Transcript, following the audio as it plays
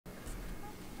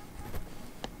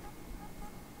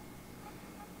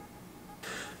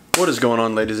What is going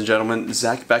on, ladies and gentlemen?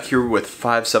 Zach back here with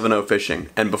 570 Fishing,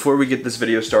 and before we get this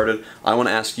video started, I want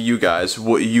to ask you guys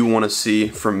what you want to see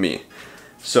from me.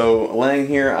 So laying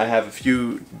here, I have a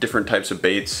few different types of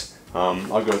baits.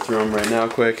 I'll go through them right now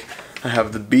quick. I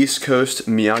have the Beast Coast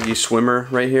Miyagi Swimmer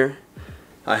right here.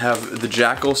 I have the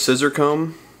Jackal Scissor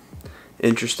Comb,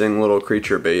 interesting little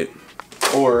creature bait.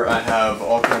 Or I have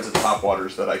all kinds of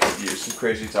topwaters that I could use, some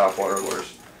crazy topwater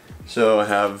lures. So I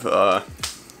have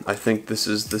I think this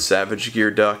is the Savage Gear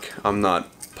Duck, I'm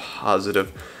not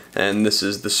positive, and this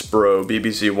is the Spro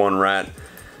BBC1 Rat.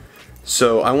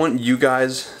 So I want you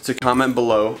guys to comment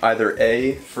below either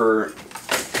A for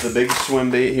the big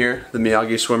swim bait here, the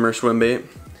Miyagi Swimmer swim bait,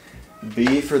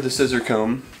 B for the Scissor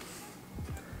Comb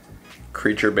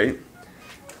creature bait,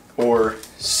 or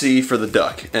C for the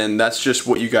duck, and that's just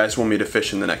what you guys want me to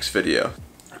fish in the next video.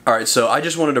 Alright, so I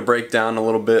just wanted to break down a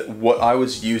little bit what I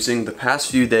was using the past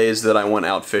few days that I went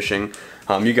out fishing.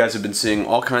 You guys have been seeing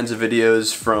all kinds of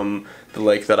videos from the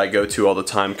lake that I go to all the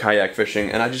time, kayak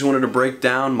fishing, and I just wanted to break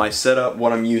down my setup,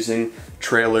 what I'm using,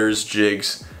 trailers,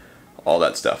 jigs, all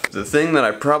that stuff. The thing that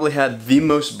I probably had the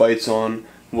most bites on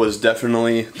was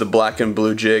definitely the black and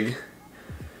blue jig.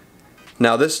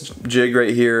 Now this jig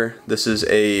right here, this is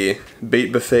a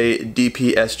Bait Buffet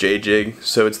DPSJ jig,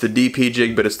 so it's the DP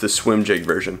jig but it's the swim jig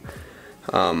version.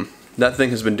 That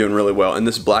thing has been doing really well, and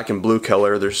this black and blue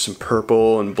color, there's some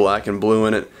purple and black and blue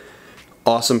in it.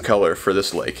 Awesome color for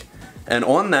this lake. And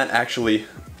on that, actually,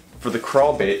 for the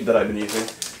crawl bait that I've been using,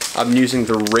 I'm using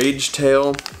the Rage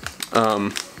Tail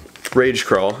Rage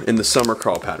Crawl in the summer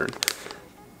crawl pattern.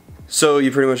 So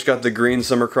you pretty much got the green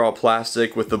summer crawl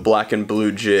plastic with the black and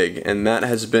blue jig, and that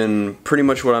has been pretty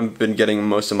much what I've been getting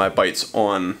most of my bites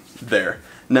on there.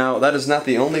 Now that is not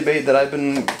the only bait that I've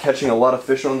been catching a lot of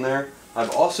fish on there.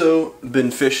 I've also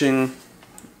been fishing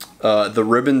the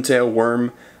ribbon tail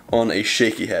worm on a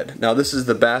shaky head. Now this is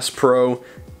the Bass Pro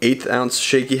 1/8 ounce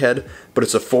shaky head, but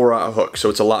it's a 4/0 hook, so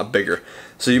it's a lot bigger.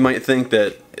 So you might think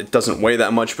that it doesn't weigh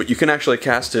that much, but you can actually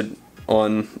cast it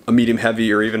on a medium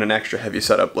heavy or even an extra heavy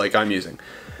setup like I'm using.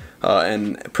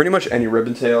 And pretty much any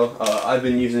ribbon tail. I've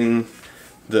been using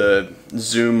the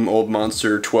Zoom Old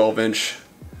Monster 12-inch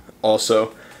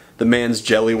also, the Man's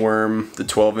Jelly Worm, the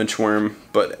 12-inch worm,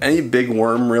 but any big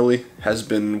worm really has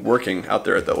been working out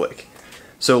there at the lake.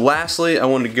 So lastly, I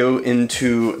wanted to go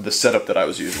into the setup that I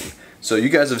was using. So you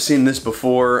guys have seen this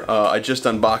before. I just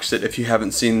unboxed it. If you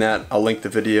haven't seen that, I'll link the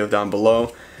video down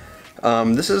below.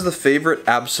 This is the Favorite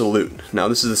Absolute. Now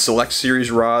this is the Select Series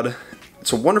rod.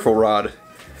 It's a wonderful rod.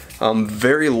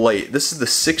 Very light. This is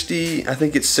the I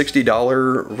think it's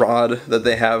 $60 rod that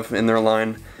they have in their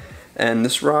line. And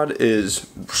this rod is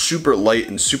super light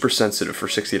and super sensitive for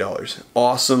 $60.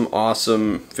 Awesome,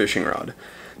 awesome fishing rod.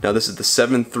 Now this is the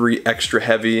 7.3 extra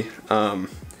heavy.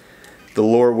 The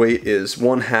lure weight is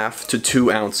 1/2 to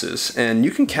 2 ounces. And you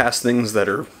can cast things that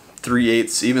are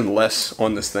 3/8, even less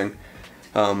on this thing.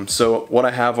 So what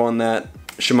I have on that,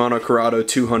 Shimano Corrado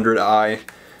 200i,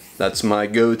 that's my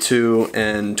go-to,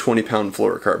 and 20-pound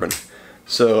fluorocarbon.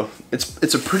 So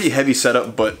it's a pretty heavy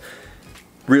setup, but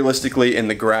realistically in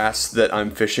the grass that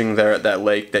I'm fishing there at that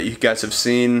lake that you guys have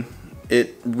seen,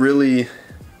 it really,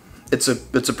 it's a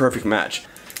perfect match.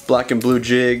 Black and blue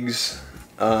jigs,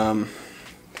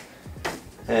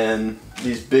 and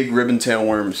these big ribbon tail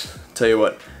worms. Tell you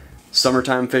what,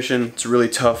 summertime fishing, it's really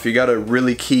tough. You gotta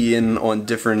really key in on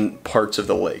different parts of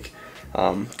the lake.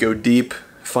 Go deep,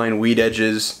 find weed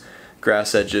edges,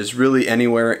 grass edges, really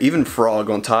anywhere, even frog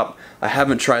on top. I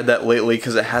haven't tried that lately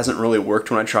because it hasn't really worked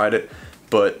when I tried it,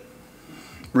 but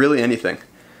really anything.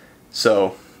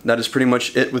 So that is pretty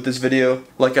much it with this video.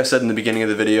 Like I said in the beginning of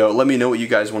the video, let me know what you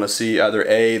guys want to see, either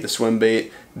A, the swim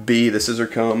bait, B, the scissor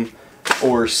comb,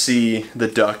 or C, the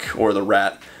duck or the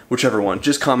rat, whichever one.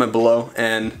 Just comment below,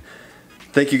 and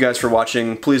thank you guys for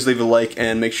watching. Please leave a like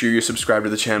and make sure you subscribe to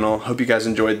the channel. Hope you guys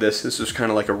enjoyed this. This was kind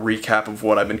of like a recap of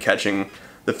what I've been catching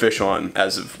the fish on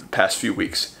as of the past few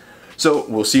weeks. So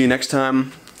we'll see you next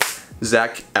time.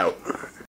 Zach out.